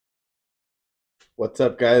What's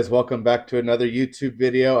up, guys? Welcome back to another YouTube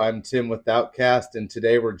video. I'm Tim with Outcast, and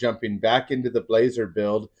today we're jumping back into the Blazer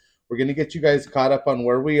build. We're going to get you guys caught up on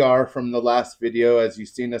where we are from the last video, as you've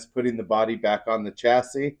seen us putting the body back on the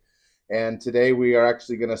chassis. And today we are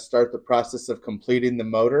actually going to start the process of completing the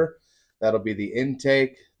motor. That'll be the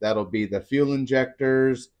intake, that'll be the fuel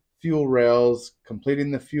injectors, fuel rails,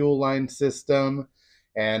 completing the fuel line system,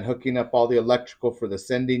 and hooking up all the electrical for the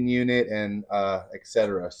sending unit, and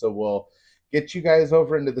etc. So we'll get you guys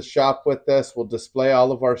over into the shop with us. We'll display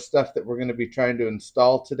all of our stuff that we're going to be trying to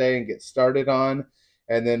install today and get started on,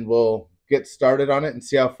 and then we'll get started on it and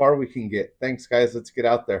see how far we can get. Thanks, guys. Let's get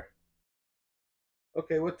out there.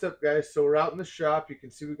 Okay, what's up, guys? So we're out in the shop. You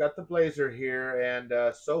can see we got the Blazer here, and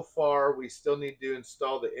so far we still need to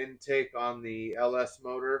install the intake on the LS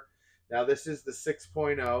motor. Now this is the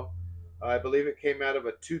 6.0. I believe it came out of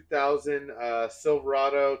a 2000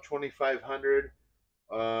 Silverado 2500.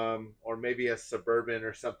 Or maybe a Suburban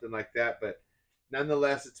or something like that. But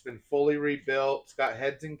nonetheless, it's been fully rebuilt. It's got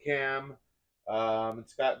heads and cam.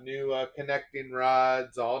 It's got new connecting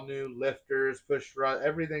rods, all new lifters, push rod.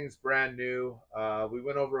 Everything's brand new. We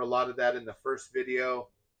went over a lot of that in the first video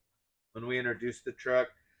when we introduced the truck.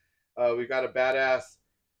 We got a badass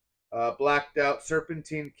blacked out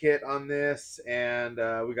serpentine kit on this, and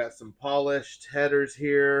we got some polished headers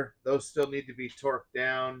here. Those still need to be torqued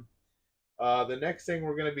down. The next thing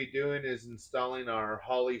we're going to be doing is installing our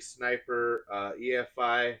Holley Sniper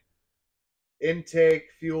EFI intake,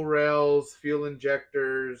 fuel rails, fuel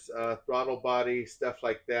injectors, throttle body, stuff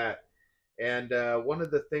like that. And one of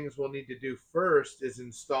the things we'll need to do first is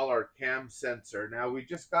install our cam sensor. Now, we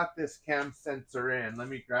just got this cam sensor in. Let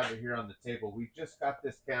me grab it here on the table. We just got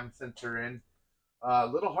this cam sensor in. A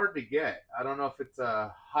little hard to get. I don't know if it's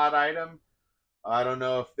a hot item. I don't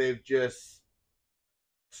know if they've just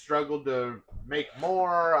struggled to make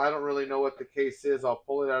more. I don't really know what the case is. I'll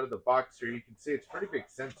pull it out of the box here. You can see it's a pretty big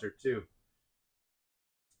sensor too.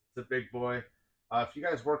 It's a big boy. If you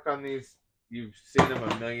guys work on these, you've seen them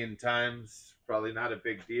a million times. Probably not a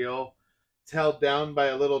big deal. It's held down by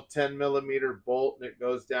a little 10mm bolt, and it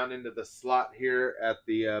goes down into the slot here at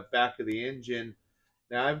the back of the engine.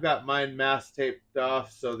 Now I've got mine mask taped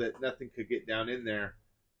off so that nothing could get down in there.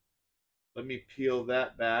 Let me peel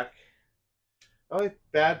that back. The only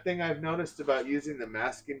bad thing I've noticed about using the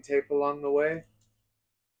masking tape along the way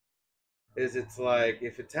is it's like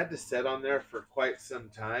if it's had to set on there for quite some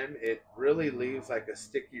time, it really leaves like a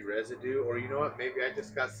sticky residue. Or you know what? Maybe I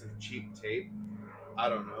just got some cheap tape. I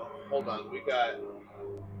don't know. Hold on.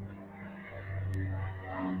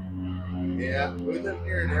 Yeah, we live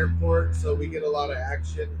near an airport, so we get a lot of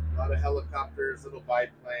action, a lot of helicopters, little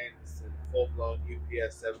biplanes, and full-blown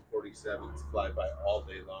UPS 747s fly by all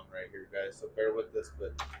day long right here, guys. So bear with us,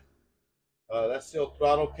 but that's the old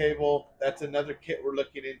throttle cable. That's another kit we're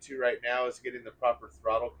looking into right now, is getting the proper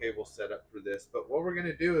throttle cable set up for this. But what we're going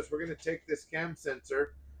to do is we're going to take this cam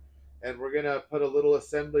sensor and we're going to put a little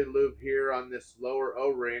assembly lube here on this lower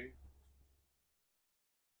O-ring.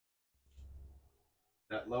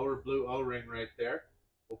 That lower blue O-ring right there.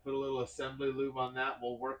 We'll put a little assembly lube on that.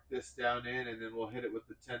 We'll work this down in, and then we'll hit it with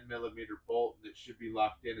the 10mm bolt, and it should be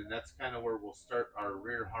locked in. And that's kind of where we'll start our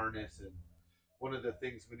rear harness. And one of the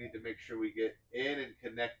things we need to make sure we get in and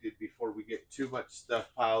connected before we get too much stuff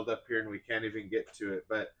piled up here and we can't even get to it.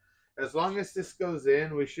 But as long as this goes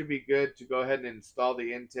in, we should be good to go ahead and install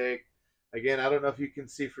the intake. Again, I don't know if you can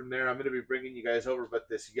see from there. I'm going to be bringing you guys over, but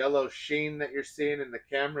this yellow sheen that you're seeing in the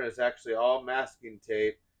camera is actually all masking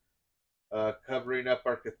tape covering up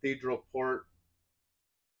our cathedral port.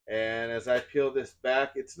 And as I peel this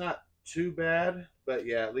back, it's not too bad, but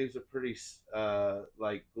yeah, it leaves a pretty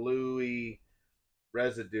like gluey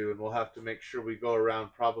residue, and we'll have to make sure we go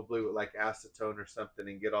around probably with like acetone or something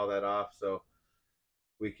and get all that off so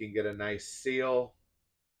we can get a nice seal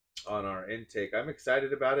on our intake. I'm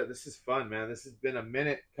excited about it. This is fun, man. This has been a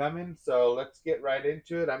minute coming, so let's get right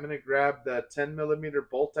into it. I'm going to grab the 10mm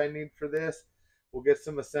bolt I need for this. We'll get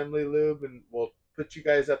some assembly lube, and we'll put you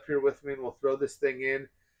guys up here with me, and we'll throw this thing in,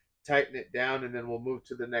 tighten it down, and then we'll move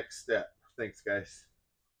to the next step. Thanks, guys.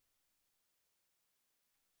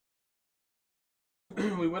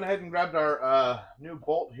 We went ahead and grabbed our new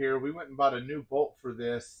bolt here. We went and bought a new bolt for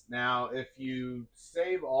this. Now, if you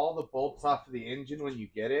save all the bolts off of the engine when you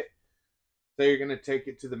get it, say you're going to take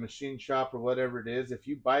it to the machine shop or whatever it is, if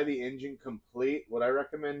you buy the engine complete, what I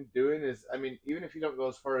recommend doing is, I mean, even if you don't go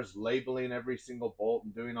as far as labeling every single bolt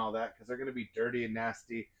and doing all that, because they're going to be dirty and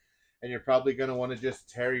nasty, and you're probably going to want to just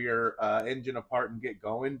tear your engine apart and get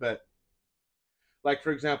going. But like,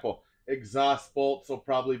 for example, exhaust bolts will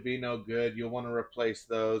probably be no good. You'll want to replace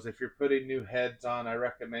those. If you're putting new heads on, I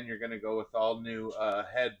recommend you're going to go with all new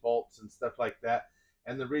head bolts and stuff like that.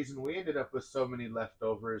 And the reason we ended up with so many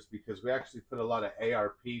leftovers because we actually put a lot of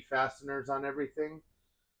ARP fasteners on everything.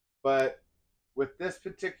 But with this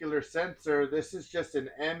particular sensor, this is just an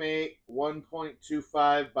M8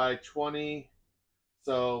 1.25 by 20.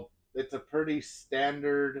 So it's a pretty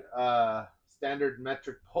standard standard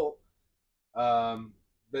metric bolt.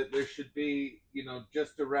 That there should be, you know,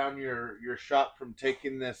 just around your shop from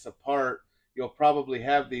taking this apart, you'll probably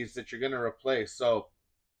have these that you're going to replace. So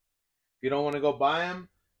if you don't want to go buy them,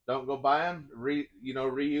 don't go buy them.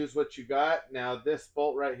 Reuse what you got. Now this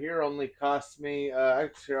bolt right here only cost me.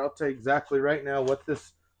 Actually, I'll tell you exactly right now what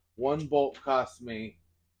this one bolt cost me.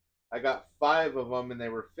 I got 5 of them, and they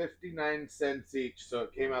were 59 cents each, so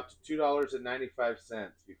it came out to $2.95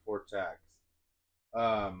 before tax.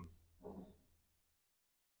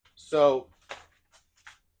 So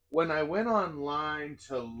when I went online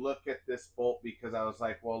to look at this bolt, because I was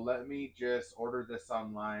like, well, let me just order this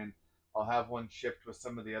online. I'll have one shipped with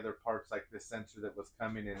some of the other parts like this sensor that was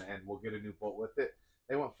coming in, and we'll get a new bolt with it.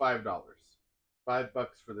 They want $5. $5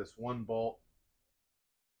 for this one bolt.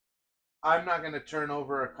 I'm not going to turn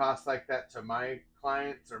over a cost like that to my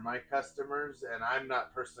clients or my customers, and I'm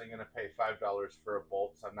not personally going to pay $5 for a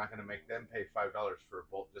bolt, so I'm not going to make them pay $5 for a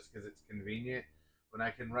bolt just because it's convenient. When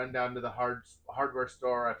I can run down to the hardware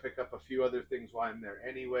store, I pick up a few other things while I'm there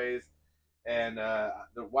anyways. And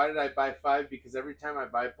why did I buy 5? Because every time I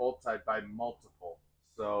buy bolts, I buy multiple.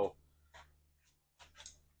 So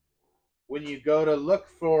when you go to look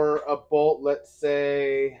for a bolt, let's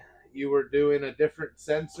say you were doing a different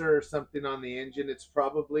sensor or something on the engine, it's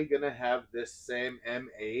probably going to have this same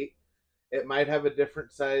M8. It might have a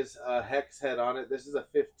different size hex head on it. This is a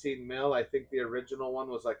 15 mil. I think the original one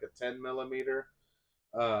was like a 10 millimeter.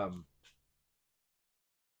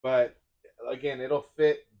 But again, it'll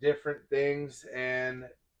fit different things, and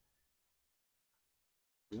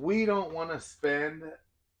we don't want to spend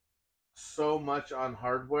so much on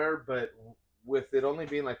hardware, but with it only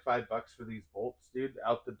being like $5 for these bolts, dude,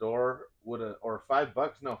 out the door would have, or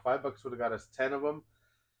 $5, no, $5 would have got us 10 of them.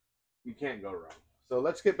 You can't go wrong. So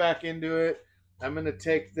let's get back into it. I'm going to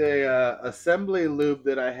take the assembly lube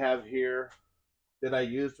that I have here that I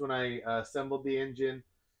used when I assembled the engine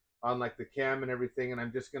on like the cam and everything, and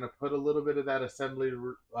I'm just going to put a little bit of that assembly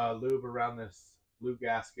lube around this blue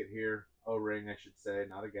gasket here, O-ring I should say,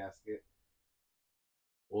 not a gasket.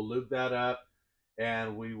 We'll lube that up,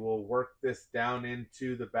 and we will work this down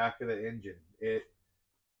into the back of the engine. It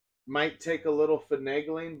might take a little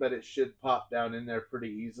finagling, but it should pop down in there pretty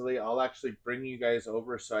easily. I'll actually bring you guys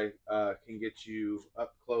over so I can get you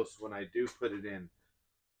up close when I do put it in.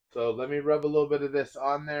 So let me rub a little bit of this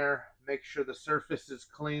on there, make sure the surface is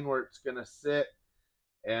clean where it's going to sit,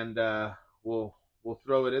 and we'll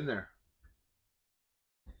throw it in there.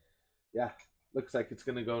 Yeah, looks like it's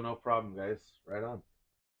going to go no problem, guys. Right on.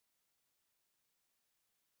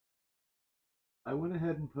 I went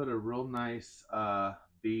ahead and put a real nice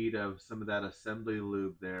bead of some of that assembly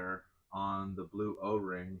lube there on the blue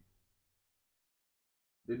O-ring.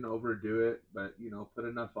 Didn't overdo it, but you know, put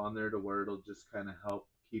enough on there to where it'll just kind of help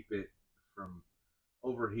keep it from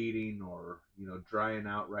overheating or, you know, drying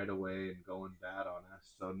out right away and going bad on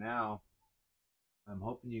us. So now I'm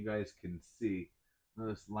hoping you guys can see. Now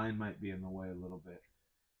this line might be in the way a little bit,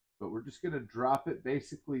 but we're just going to drop it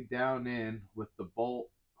basically down in with the bolt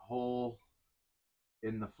hole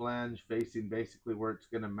in the flange facing basically where it's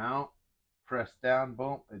going to mount. Press down,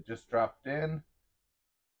 boom, it just dropped in.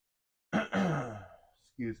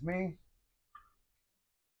 Excuse me.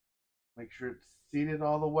 Make sure it's seated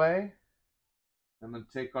all the way. I'm going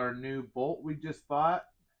to take our new bolt we just bought,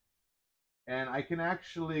 and I can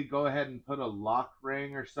actually go ahead and put a lock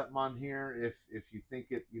ring or something on here if you think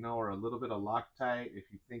it, you know, or a little bit of Loctite if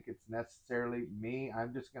you think it's necessarily. Me,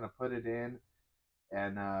 I'm just going to put it in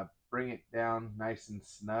and bring it down nice and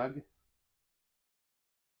snug.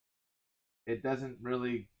 It doesn't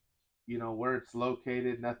really, you know, where it's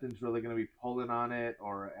located, nothing's really going to be pulling on it,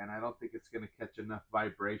 and I don't think it's going to catch enough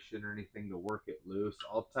vibration or anything to work it loose.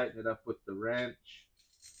 I'll tighten it up with the wrench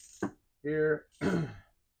here. Just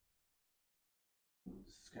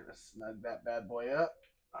kind of snug that bad boy up.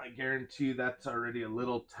 I guarantee you that's already a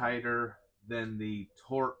little tighter than the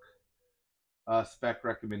torque spec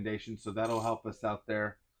recommendation, so that'll help us out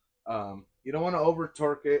there. You don't want to over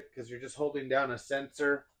torque it because you're just holding down a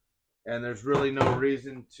sensor, and there's really no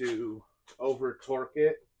reason to over torque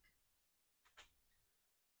it.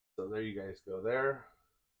 So there you guys go there.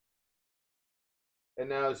 And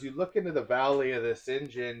now as you look into the valley of this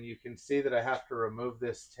engine, you can see that I have to remove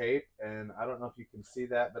this tape. And I don't know if you can see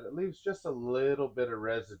that, but it leaves just a little bit of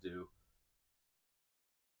residue.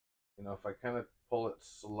 You know, if I kind of pull it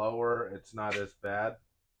slower, it's not as bad.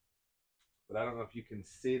 But I don't know if you can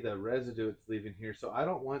see the residue it's leaving here. So I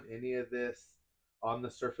don't want any of this on the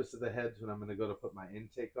surface of the heads when I'm going to go to put my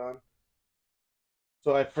intake on.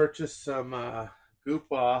 So I purchased some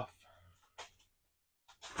goop off.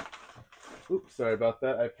 Oops, sorry about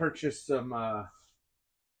that. I purchased some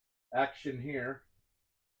action here,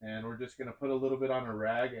 and we're just going to put a little bit on a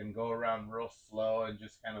rag and go around real slow and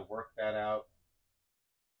just kind of work that out.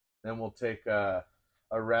 Then we'll take a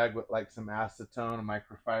rag with like some acetone, a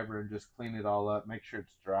microfiber, and just clean it all up, make sure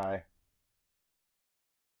it's dry.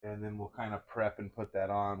 And then we'll kind of prep and put that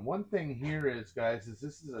on. One thing here is, guys, is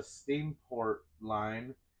this is a steam port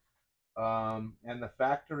line. And the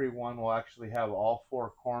factory one will actually have all four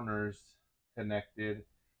corners connected,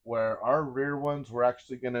 where our rear ones we're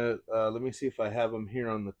actually gonna let me see if I have them here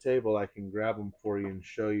on the table. I can grab them for you and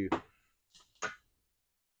show you.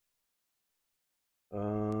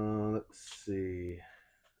 Let's see.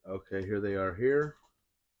 Okay, here they are here.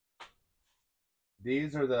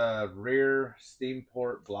 These are the rear steam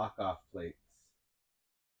port block off plates.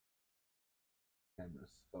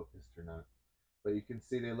 Camera's focused or not, but you can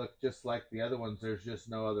see they look just like the other ones. There's just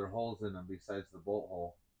no other holes in them besides the bolt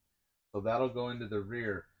hole. So that'll go into the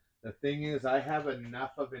rear. The thing is, I have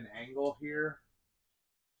enough of an angle here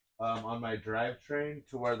on my drivetrain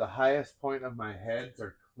to where the highest point of my heads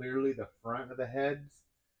are clearly the front of the heads.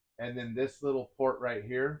 And then this little port right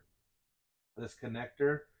here, this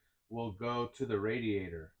connector, will go to the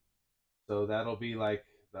radiator. So that'll be like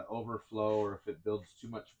the overflow, or if it builds too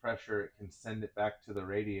much pressure, it can send it back to the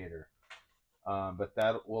radiator. But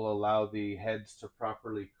that will allow the heads to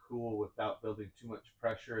properly cool without building too much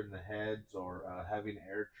pressure in the heads or having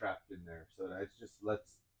air trapped in there. So it just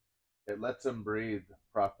lets them breathe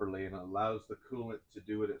properly and allows the coolant to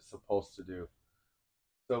do what it's supposed to do.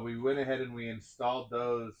 So we went ahead and we installed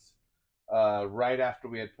those right after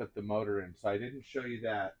we had put the motor in. So I didn't show you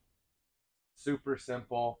that. Super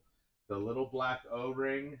simple. The little black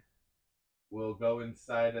O-ring will go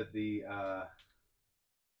inside of the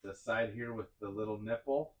side here with the little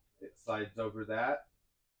nipple. It slides over that.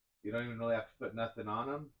 You don't even really have to put nothing on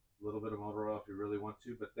them. A little bit of motor oil if you really want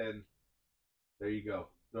to, but then there you go.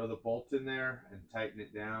 Throw the bolt in there and tighten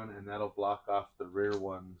it down, and that'll block off the rear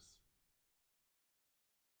ones.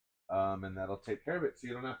 And that'll take care of it. So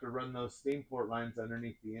you don't have to run those steam port lines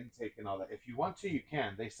underneath the intake and all that. If you want to, you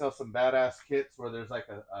can. They sell some badass kits where there's like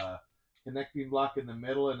a connecting block in the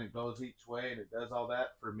middle and it goes each way and it does all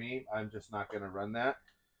that. For me, I'm just not going to run that.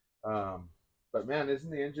 But man, isn't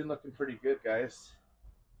the engine looking pretty good, guys?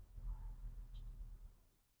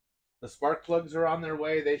 The spark plugs are on their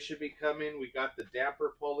way. They should be coming. We got the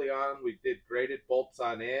damper pulley on. We did braided bolts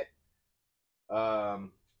on it.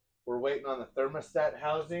 We're waiting on the thermostat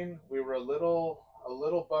housing. We were a little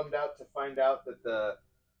bummed out to find out that the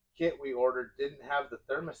kit we ordered didn't have the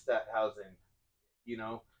thermostat housing. You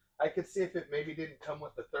know, I could see if it maybe didn't come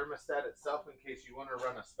with the thermostat itself in case you want to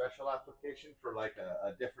run a special application for like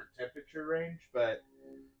a different temperature range, but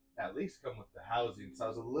at least come with the housing. So I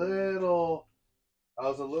was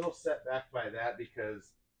a little set back by that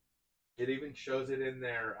because it even shows it in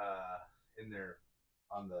their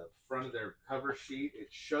on the front of their cover sheet.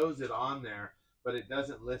 It shows it on there, but it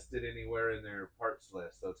doesn't list it anywhere in their parts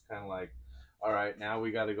list. So it's kind of like, all right, now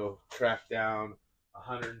we got to go track down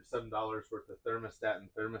 $100 and some worth of thermostat and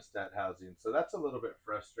thermostat housing. So that's a little bit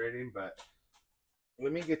frustrating, but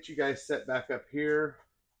let me get you guys set back up here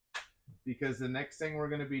because the next thing we're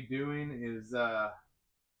going to be doing is, I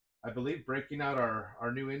believe, breaking out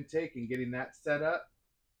our new intake and getting that set up.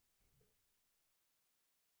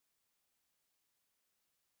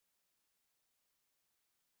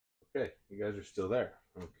 Okay, you guys are still there.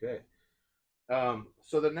 Okay.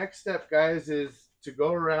 So the next step, guys, is to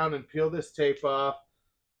go around and peel this tape off.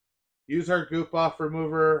 Use our goop off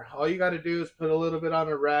remover. All you got to do is put a little bit on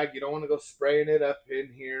a rag. You don't want to go spraying it up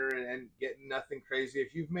in here and getting nothing crazy.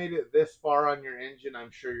 If you've made it this far on your engine,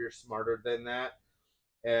 I'm sure you're smarter than that.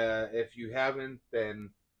 If you haven't,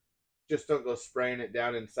 then just don't go spraying it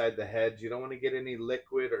down inside the heads. You don't want to get any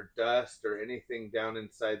liquid or dust or anything down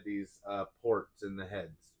inside these ports in the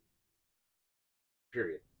heads.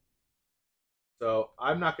 Period. So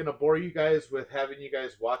I'm not going to bore you guys with having you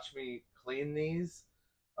guys watch me clean these.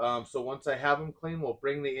 So once I have them clean, we'll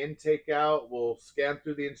bring the intake out. We'll scan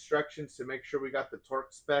through the instructions to make sure we got the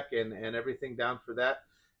torque spec and everything down for that.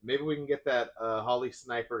 Maybe we can get that Holly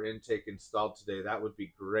Sniper intake installed today. That would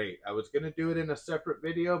be great. I was going to do it in a separate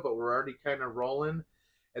video, but we're already kind of rolling.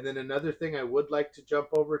 And then another thing I would like to jump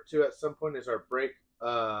over to at some point is our brake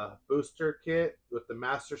booster kit with the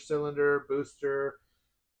master cylinder booster.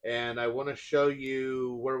 And I want to show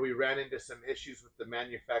you where we ran into some issues with the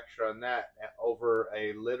manufacturer on that over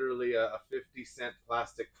literally a 50-cent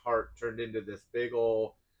plastic part turned into this big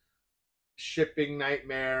old shipping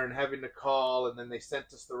nightmare and having to call, and then they sent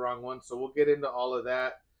us the wrong one. So we'll get into all of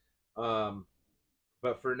that.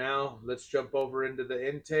 But for now, let's jump over into the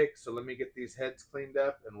intake. So let me get these heads cleaned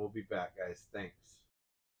up and we'll be back, guys. Thanks.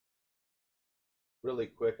 Really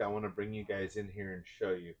quick, I want to bring you guys in here and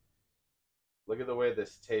show you. Look at the way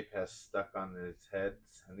this tape has stuck on these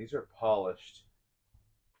heads. And these are polished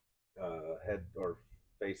head or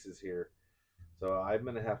faces here. So I'm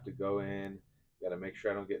going to have to go in. Got to make sure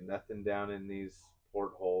I don't get nothing down in these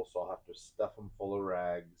portholes. So I'll have to stuff them full of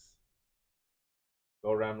rags.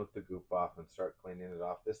 Go around with the goop off and start cleaning it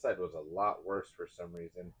off. This side was a lot worse for some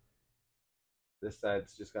reason. This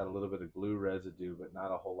side's just got a little bit of glue residue, but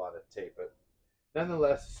not a whole lot of tape. But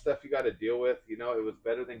nonetheless, stuff you got to deal with. You know, it was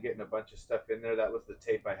better than getting a bunch of stuff in there. That was the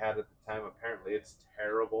tape I had at the time. Apparently, it's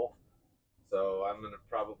terrible. So I'm going to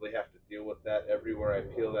probably have to deal with that everywhere I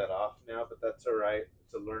peel that off now, but that's all right.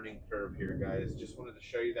 It's a learning curve here, guys. Just wanted to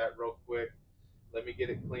show you that real quick. Let me get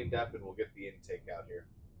it cleaned up and we'll get the intake out here.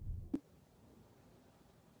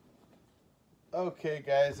 Okay,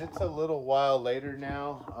 guys, it's a little while later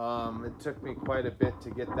now. It took me quite a bit to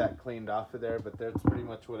get that cleaned off of there, but that's pretty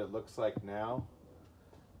much what it looks like now.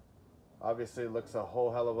 Obviously, it looks a whole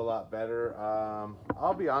hell of a lot better.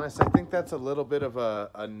 I'll be honest, I think that's a little bit of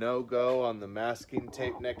a no-go on the masking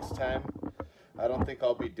tape next time. I don't think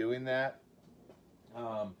I'll be doing that.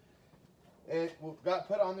 It got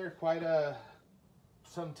put on there quite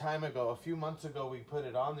some time ago. A few months ago we put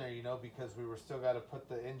it on there, you know, because we were still got to put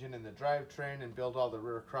the engine in the drivetrain and build all the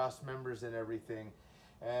rear cross members and everything.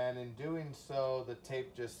 And in doing so, the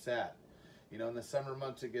tape just sat. You know, in the summer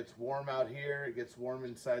months it gets warm out here, it gets warm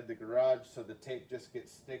inside the garage, so the tape just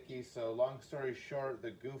gets sticky. So long story short,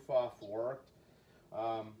 the goof off worked.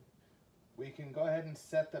 We can go ahead and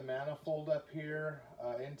set the manifold up here,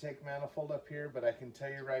 intake manifold up here, but I can tell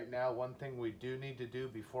you right now, one thing we do need to do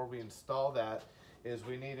before we install that is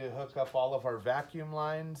we need to hook up all of our vacuum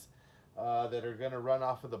lines that are going to run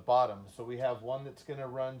off of the bottom. So we have one that's going to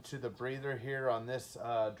run to the breather here on this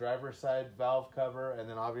driver's side valve cover, and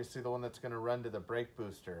then obviously the one that's going to run to the brake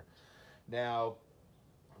booster. Now,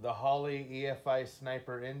 the Holley EFI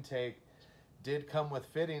Sniper intake did come with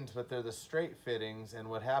fittings, but they're the straight fittings, and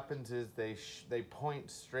what happens is they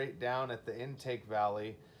point straight down at the intake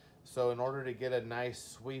valley. So in order to get a nice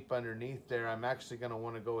sweep underneath there, I'm actually going to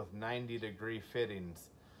want to go with 90-degree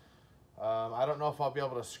fittings. I don't know if I'll be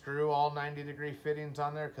able to screw all 90-degree fittings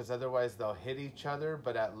on there, because otherwise they'll hit each other,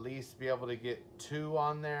 but at least be able to get 2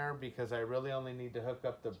 on there, because I really only need to hook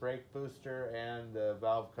up the brake booster and the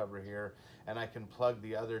valve cover here, and I can plug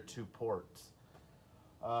the other 2 ports.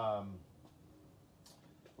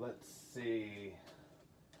 Let's see.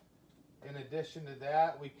 In addition to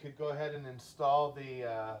that, we could go ahead and install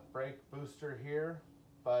the brake booster here,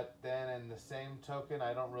 but then in the same token,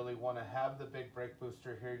 I don't really want to have the big brake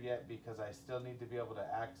booster here yet, because I still need to be able to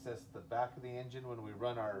access the back of the engine when we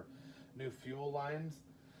run our new fuel lines.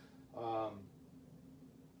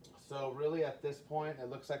 So really at this point, it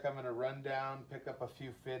looks like I'm going to run down, pick up a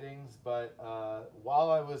few fittings, but while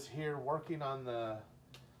I was here working on the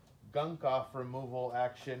gunk off removal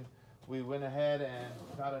action, we went ahead and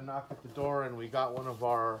got a knock at the door, and we got one of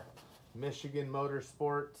our Michigan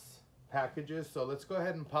Motorsports packages. So let's go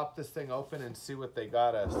ahead and pop this thing open and see what they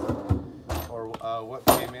got us, or what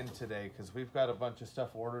came in today, because we've got a bunch of stuff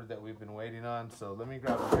ordered that we've been waiting on. So let me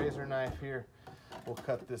grab a razor knife here. We'll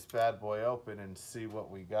cut this bad boy open and see what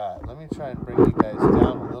we got. Let me try and bring you guys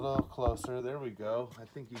down a little closer. There we go. I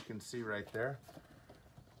think you can see right there.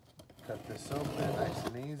 Cut this open nice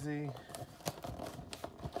and easy.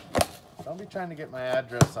 Don't be trying to get my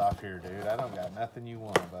address off here, dude. I don't got nothing you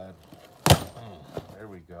want, bud. There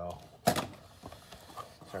we go.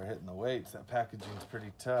 Start hitting the weights. That packaging's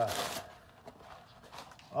pretty tough.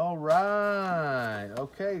 All right.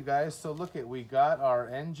 Okay, guys. So look at, we got our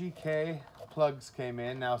NGK plugs came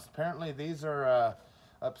in. Now, apparently these are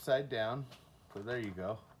upside down. So there you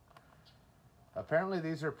go. Apparently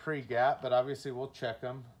these are pre-gap, but obviously we'll check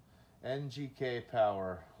them. NGK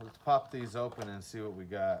power. Let's pop these open and see what we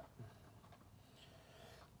got.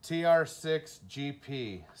 TR6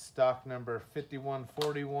 GP, stock number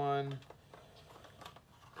 5141.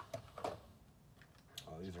 Oh,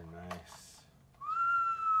 these are nice.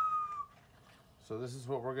 So this is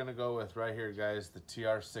what we're gonna go with right here, guys, the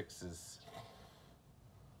TR6s.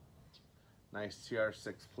 Nice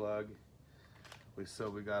TR6 plug. So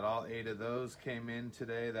we got all 8 of those came in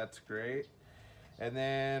today. That's great. And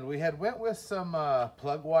then we had went with some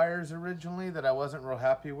plug wires originally that I wasn't real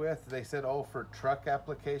happy with. They said, oh, for truck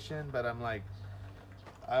application, but I'm like,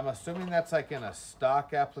 I'm assuming that's like in a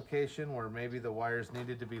stock application where maybe the wires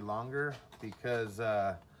needed to be longer, because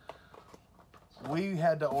we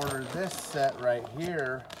had to order this set right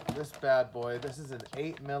here, this bad boy. This is an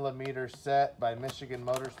 8mm set by Michigan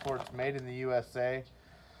Motorsports, made in the USA.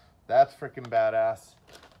 That's freaking badass.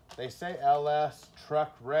 They say LS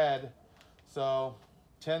truck red, so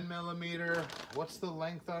 10mm. What's the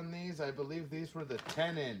length on these? I believe these were the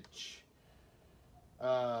 10-inch.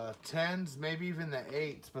 10s, maybe even the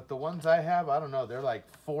 8s, but the ones I have, I don't know, they're like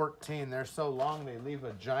 14. They're so long they leave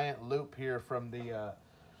a giant loop here from the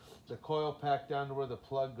coil pack down to where the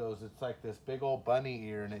plug goes. It's like this big old bunny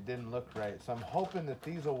ear, and it didn't look right. So I'm hoping that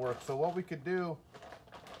these will work. So what we could do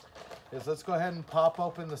is let's go ahead and pop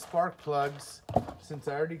open the spark plugs. Since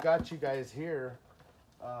I already got you guys here,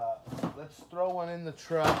 let's throw one in the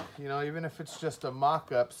truck, you know, even if it's just a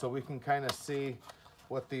mock-up, so we can kind of see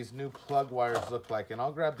what these new plug wires look like. And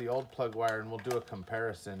I'll grab the old plug wire and we'll do a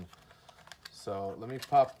comparison. So let me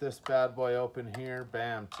pop this bad boy open here.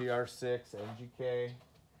 Bam, TR6, NGK.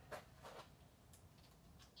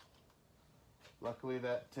 Luckily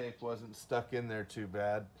that tape wasn't stuck in there too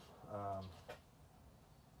bad.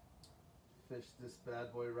 Fish this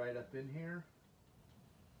bad boy right up in here.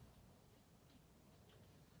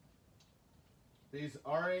 These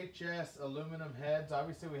RHS aluminum heads,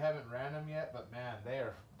 obviously we haven't ran them yet, but man,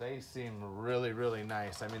 they seem really, really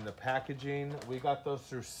nice. I mean, the packaging, we got those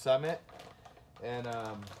through Summit, and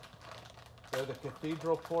they're the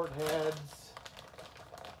cathedral port heads,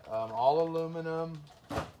 all aluminum.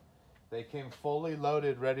 They came fully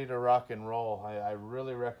loaded, ready to rock and roll. I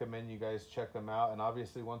really recommend you guys check them out. And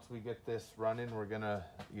obviously, once we get this running, we're gonna,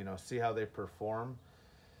 you know, see how they perform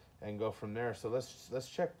and go from there. So let's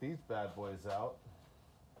check these bad boys out.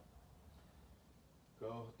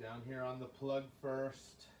 Go down here on the plug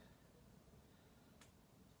first.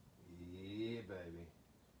 Yeah, baby.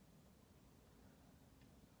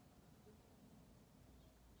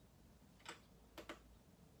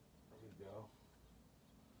 There we go.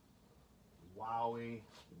 Wowie,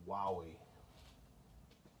 wowie.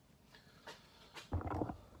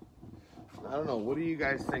 I don't know, what do you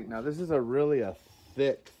guys think? Now this is a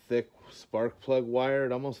thick spark plug wire.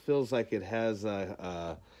 It almost feels like it has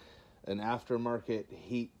an aftermarket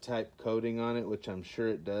heat type coating on it, which I'm sure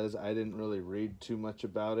it does. I didn't really read too much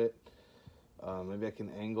about it. Maybe I can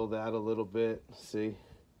angle that a little bit. See?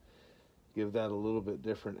 Give that a little bit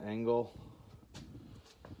different angle.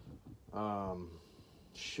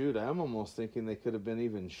 Shoot, I'm almost thinking they could have been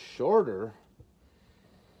even shorter.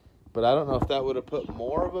 But I don't know if that would have put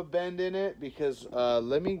more of a bend in it, because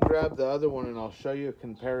let me grab the other one and I'll show you a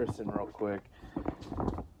comparison real quick.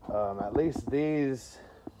 At least these,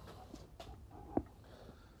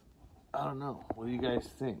 I don't know. What do you guys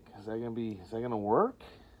think? Is that gonna work?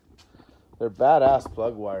 They're badass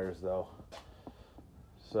plug wires though.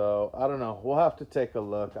 So I don't know. We'll have to take a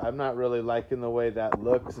look. I'm not really liking the way that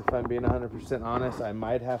looks, if I'm being 100% honest. I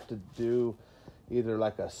might have to do either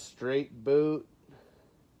like a straight boot.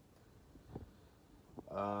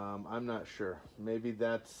 I'm not sure. Maybe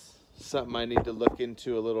that's something I need to look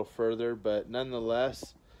into a little further, but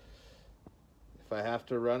nonetheless, if I have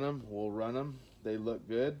to run them, we'll run them. They look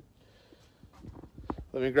good.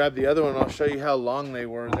 Let me grab the other one. I'll show you how long they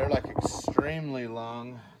were. They're like extremely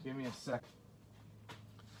long. Give me a sec.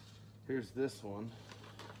 Here's this one.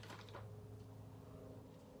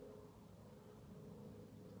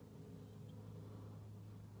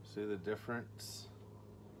 See the difference?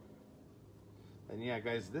 And yeah,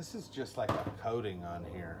 guys, this is just like a coating on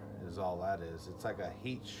here is all that is. It's like a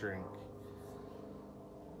heat shrink.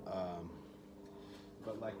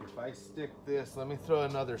 But like if I stick this, let me throw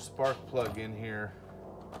another spark plug in here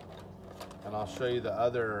and I'll show you the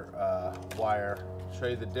other wire, show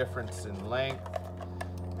you the difference in length.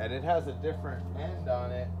 And it has a different end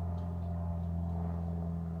on it.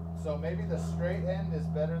 So maybe the straight end is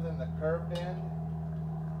better than the curved end.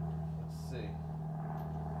 Let's see.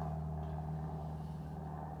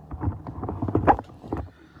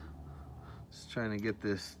 Just trying to get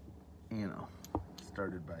this, you know,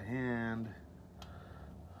 started by hand.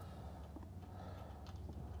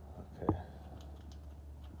 Okay.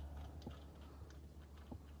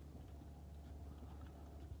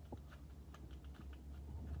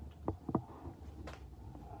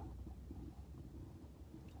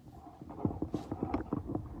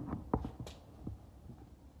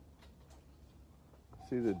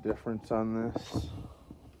 See the difference on this?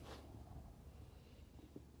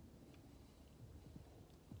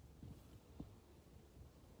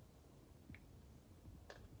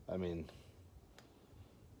 I mean,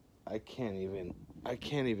 I can't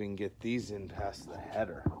even get these in past the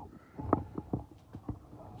header.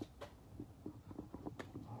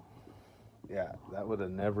 Yeah, that would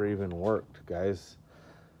have never even worked, guys.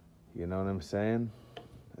 You know what I'm saying?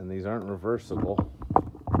 And these aren't reversible.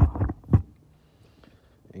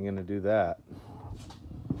 Ain't gonna do that.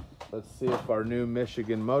 Let's see if our new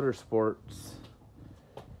Michigan Motorsports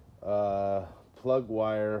plug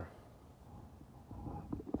wire.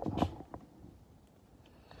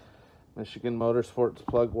 Michigan Motorsports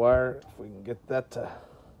plug wire, if we can get that to,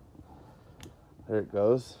 there it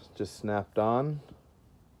goes, just snapped on.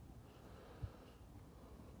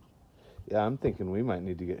 Yeah, I'm thinking we might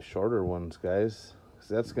need to get shorter ones, guys, because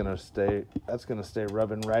that's gonna stay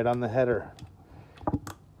rubbing right on the header.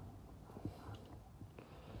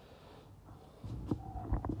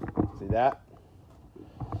 See that?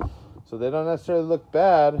 So they don't necessarily look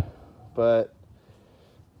bad, but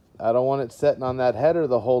I don't want it sitting on that header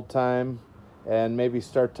the whole time and maybe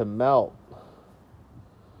start to melt.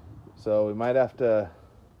 So we might have to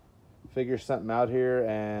figure something out here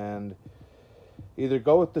and either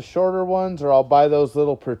go with the shorter ones, or I'll buy those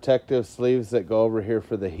little protective sleeves that go over here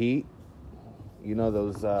for the heat. You know,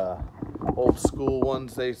 those old school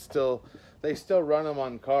ones, they still run them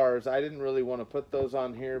on cars. I didn't really want to put those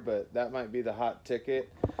on here, but that might be the hot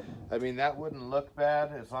ticket. I mean, that wouldn't look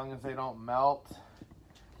bad as long as they don't melt.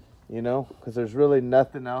 You know, because there's really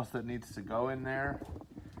nothing else that needs to go in there.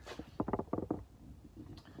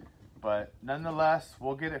 But nonetheless,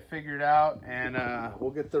 we'll get it figured out, and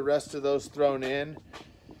we'll get the rest of those thrown in.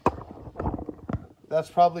 That's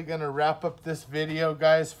probably going to wrap up this video,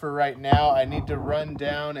 guys, for right now. I need to run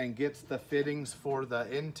down and get the fittings for the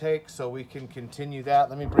intake so we can continue that.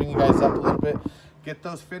 Let me bring you guys up a little bit. Get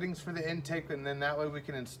those fittings for the intake, and then that way we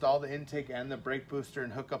can install the intake and the brake booster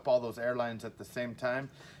and hook up all those air lines at the same time.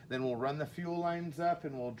 Then we'll run the fuel lines up,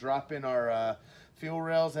 and we'll drop in our fuel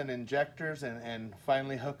rails and injectors, and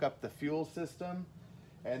finally hook up the fuel system.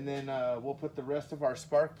 And then we'll put the rest of our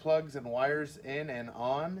spark plugs and wires in and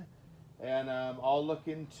on. And I'll look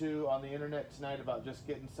into on the internet tonight about just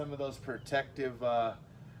getting some of those protective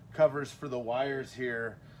covers for the wires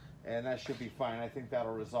here, and that should be fine. I think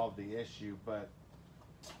that'll resolve the issue. But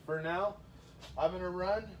for now, I'm gonna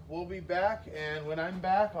run. We'll be back, and when I'm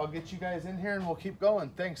back, I'll get you guys in here and we'll keep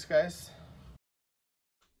going. Thanks, guys.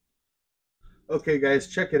 Okay, guys,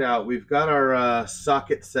 check it out. We've got our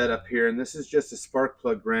socket set up here, and this is just a spark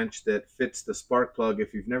plug wrench that fits the spark plug.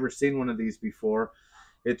 If you've never seen one of these before,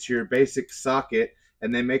 it's your basic socket,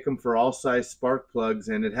 and they make them for all size spark plugs,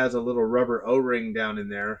 and it has a little rubber O-ring down in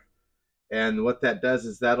there. And what that does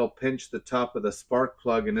is that'll pinch the top of the spark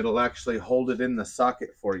plug, and it'll actually hold it in the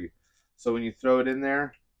socket for you. So when you throw it in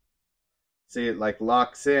there, see, it like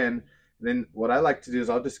locks in. Then what I like to do is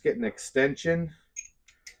I'll just get an extension,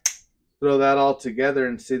 throw that all together,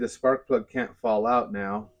 and see the spark plug can't fall out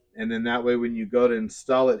now. And then that way when you go to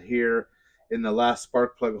install it here in the last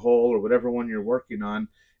spark plug hole or whatever one you're working on,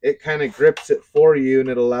 it kind of grips it for you, and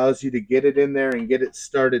it allows you to get it in there and get it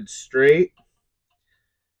started straight.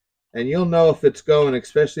 And you'll know if it's going,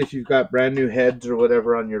 especially if you've got brand new heads or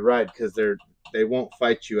whatever on your ride, because they won't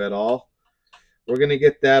fight you at all. We're going to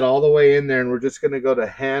get that all the way in there, and we're just going to go to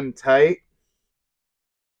hand tight.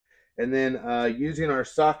 And then using our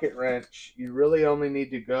socket wrench, you really only need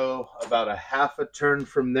to go about a half a turn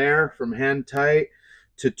from there, from hand tight,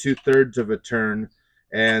 to 2/3 of a turn,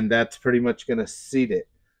 and that's pretty much going to seat it.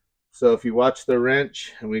 So if you watch the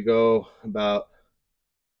wrench and we go about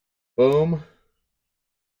boom,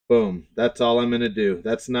 boom, that's all I'm going to do.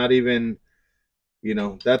 That's not even, you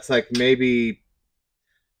know, that's like maybe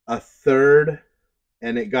a third,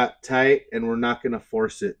 and it got tight, and we're not going to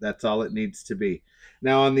force it. That's all it needs to be.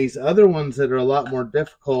 Now on these other ones that are a lot more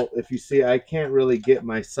difficult, if you see, I can't really get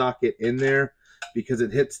my socket in there because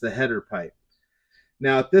it hits the header pipe.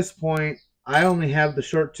 Now at this point, I only have the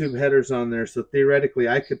short tube headers on there, so theoretically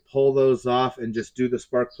I could pull those off and just do the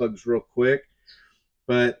spark plugs real quick.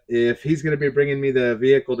 But if he's going to be bringing me the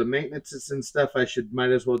vehicle to maintenance and stuff, might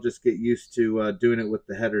as well just get used to doing it with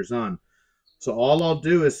the headers on. So all I'll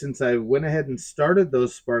do is, since I went ahead and started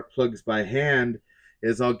those spark plugs by hand,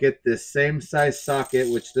 is I'll get this same size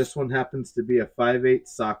socket, which this one happens to be a 5/8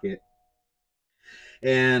 socket.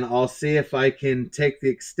 And I'll see if I can take the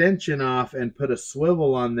extension off and put a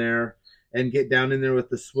swivel on there and get down in there with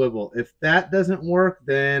the swivel. If that doesn't work,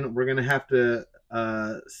 then we're going to have to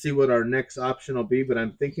see what our next option will be. But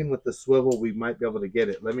I'm thinking with the swivel, we might be able to get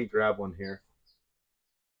it. Let me grab one here.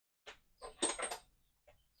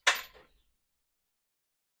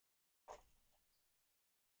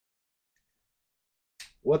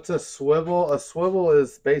 What's a swivel? A swivel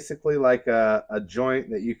is basically like a joint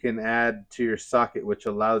that you can add to your socket, which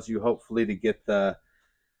allows you hopefully to get the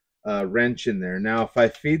wrench in there. Now, if I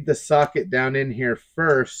feed the socket down in here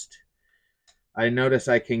first, I notice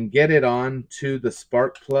I can get it on to the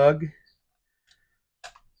spark plug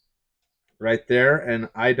right there, and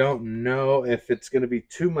I don't know if it's going to be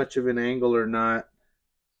too much of an angle or not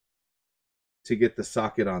to get the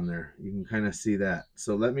socket on there. You can kind of see that.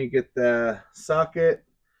 So let me get the socket,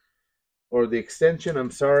 or the extension, I'm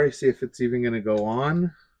sorry, see if it's even going to go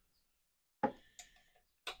on.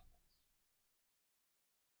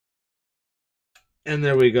 And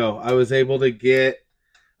there we go. I was able to get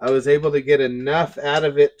enough out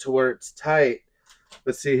of it to where it's tight.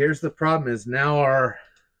 But see, here's the problem is now our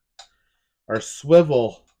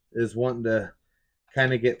swivel is wanting to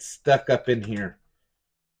kind of get stuck up in here.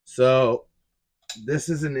 So this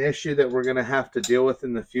is an issue that we're going to have to deal with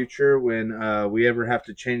in the future when we ever have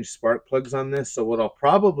to change spark plugs on this. So what I'll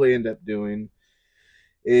probably end up doing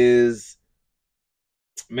is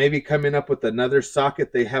maybe coming up with another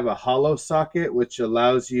socket. They have a hollow socket, which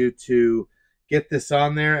allows you to get this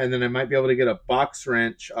on there, and then I might be able to get a box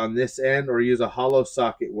wrench on this end or use a hollow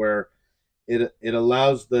socket where it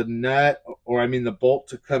allows the nut, or I mean the bolt,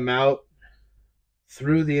 to come out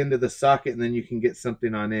through the end of the socket, and then you can get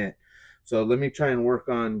something on it. So let me try and work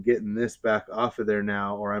on getting this back off of there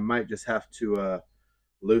now, or I might just have to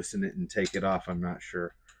loosen it and take it off. I'm not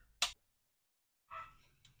sure.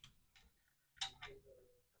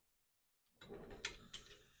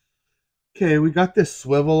 Okay, we got this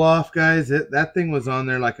swivel off, guys. That thing was on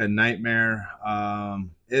there like a nightmare.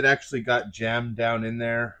 It actually got jammed down in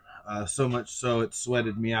there, so much so it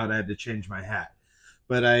sweated me out. I had to change my hat.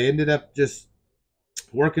 But I ended up just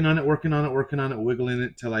working on it, wiggling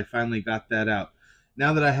it till I finally got that out.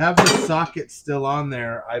 Now that I have the socket still on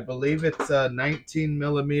there, I believe it's a 19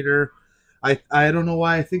 millimeter. I don't know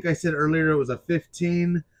why. I think I said earlier it was a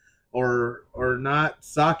 15 or not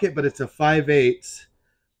socket, but it's a 5/8.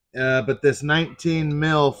 But this 19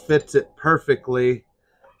 mil fits it perfectly.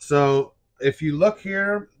 So if you look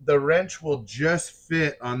here, the wrench will just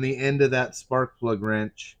fit on the end of that spark plug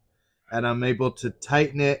wrench, and I'm able to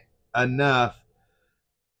tighten it enough.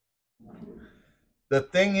 The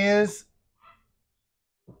thing is,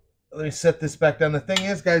 let me set this back down. The thing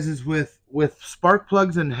is, guys, is with spark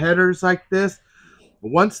plugs and headers like this,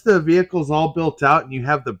 once the vehicle's all built out and you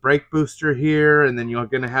have the brake booster here, and then you're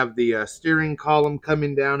going to have the steering column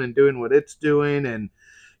coming down and doing what it's doing, and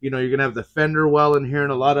you're going to have the fender well in here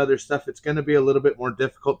and a lot of other stuff, it's going to be a little bit more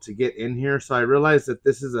difficult to get in here. So I realized that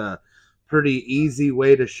this is a pretty easy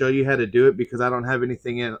way to show you how to do it because I don't have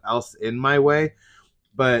anything else in my way.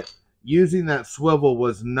 But using that swivel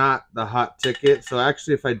was not the hot ticket. So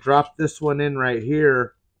actually, if I drop this one in right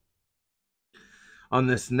here on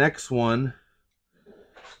this next one,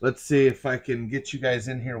 let's see if I can get you guys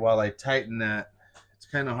in here while I tighten that. It's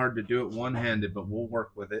kind of hard to do it one-handed, but we'll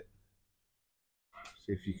work with it.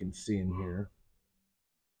 See if you can see in here.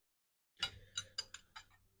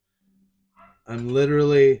 I'm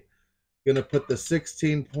literally going to put the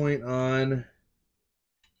 16 point on.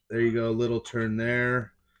 There you go, a little turn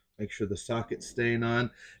there. Make sure the socket's staying on.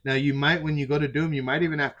 Now you might, when you go to do them, you might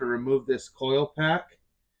even have to remove this coil pack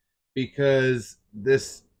because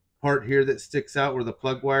this part here that sticks out where the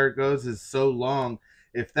plug wire goes is so long.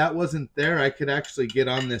 If that wasn't there, I could actually get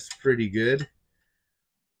on this pretty good.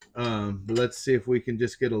 But let's see if we can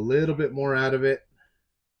just get a little bit more out of it.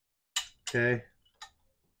 Okay.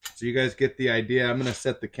 So you guys get the idea. I'm going to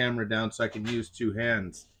set the camera down so I can use two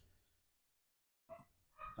hands.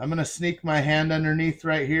 I'm going to sneak my hand underneath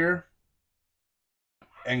right here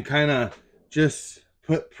and kind of just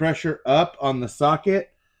put pressure up on the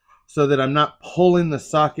socket so that I'm not pulling the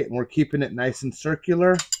socket and we're keeping it nice and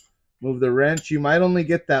circular. Move the wrench. You might only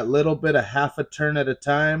get that little bit, a half a turn at a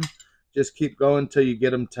time. Just keep going until you get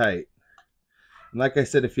them tight. And like I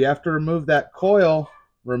said, if you have to remove that coil,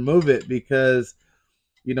 remove it, because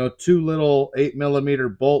two little 8 millimeter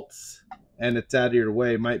bolts and it's out of your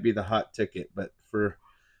way might be the hot ticket. But for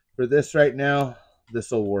this right now,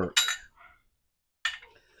 this will work.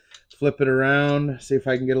 Flip it around, see if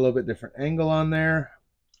I can get a little bit different angle on there.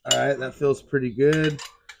 All right, that feels pretty good.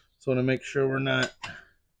 So I want to make sure we're not,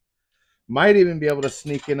 might even be able to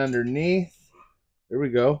sneak in underneath. There we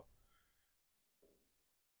go.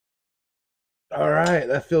 All right,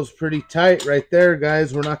 that feels pretty tight right there,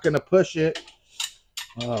 guys. We're not going to push it.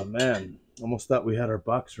 Oh, man. Almost thought we had our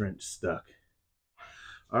box wrench stuck.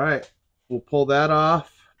 All right, we'll pull that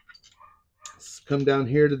off. Let's come down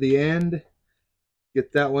here to the end.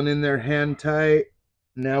 Get that one in there hand tight.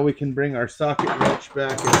 Now we can bring our socket wrench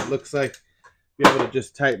back, and it looks like be able to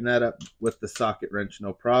just tighten that up with the socket wrench,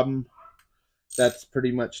 no problem. That's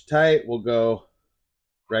pretty much tight. We'll go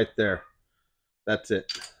right there. That's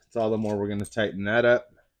it. That's all the more we're going to tighten that up.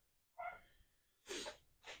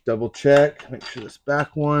 Double check, make sure this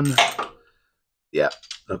back one. Yeah.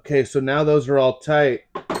 Okay, so now those are all tight.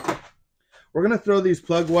 We're going to throw these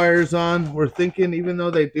plug wires on. We're thinking, even though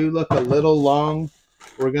they do look a little long,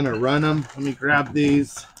 we're going to run them. Let me grab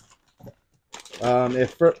these.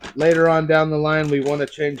 If later on down the line we want to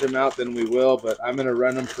change them out, then we will, but I'm going to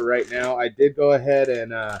run them for right now. I did go ahead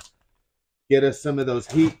and get us some of those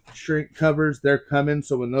heat shrink covers. They're coming,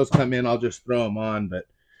 so when those come in, I'll just throw them on.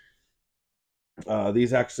 But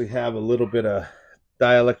these actually have a little bit of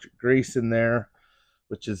dielectric grease in there,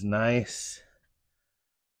 which is nice.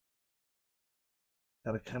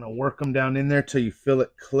 Got to kind of work them down in there till you feel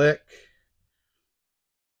it click.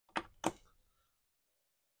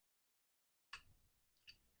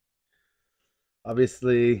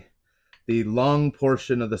 Obviously, the long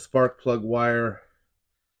portion of the spark plug wire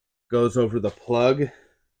goes over the plug,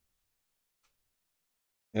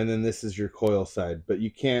 and then this is your coil side. But you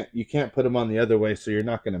can't put them on the other way, so you're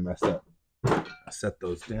not going to mess up. Set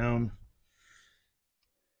those down.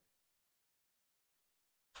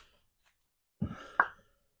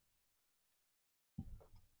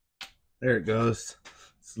 There it goes.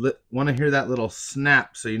 Want to hear that little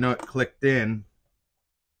snap so you know it clicked in.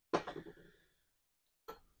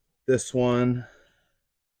 This one,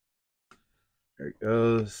 there it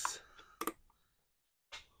goes.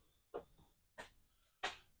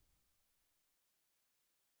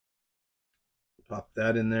 Pop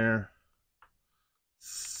that in there.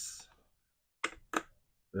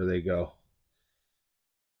 There they go.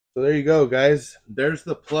 So there you go, guys. There's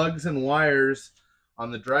the plugs and wires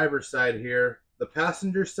on the driver's side here. The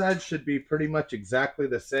passenger side should be pretty much exactly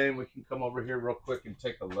the same. We can come over here real quick and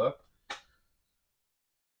take a look.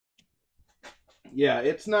 Yeah,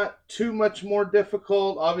 it's not too much more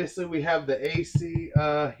difficult. Obviously, we have the AC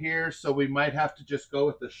here, so we might have to just go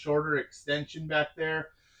with the shorter extension back there.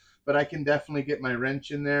 But I can definitely get my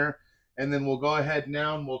wrench in there. And then we'll go ahead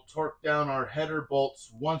now and we'll torque down our header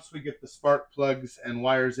bolts. Once we get the spark plugs and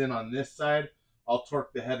wires in on this side, I'll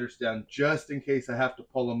torque the headers down just in case I have to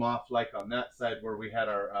pull them off, like on that side where we had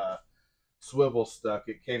our swivel stuck.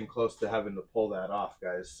 It came close to having to pull that off,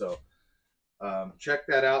 guys. So check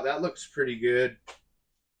that out. That looks pretty good.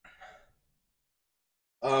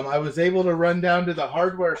 I was able to run down to the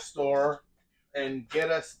hardware store and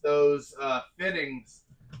get us those fittings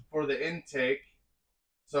for the intake.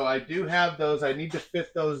 So I do have those. I need to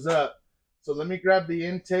fit those up. So let me grab the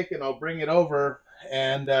intake and I'll bring it over,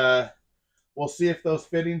 and we'll see if those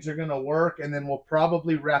fittings are going to work. And then we'll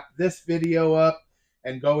probably wrap this video up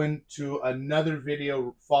and go into another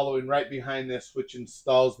video following right behind this, which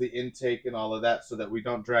installs the intake and all of that, so that we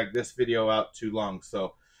don't drag this video out too long.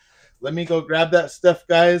 So let me go grab that stuff,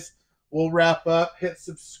 guys. We'll wrap up. Hit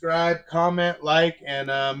subscribe, comment, like, and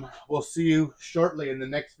we'll see you shortly in the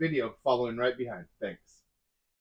next video following right behind. Thanks.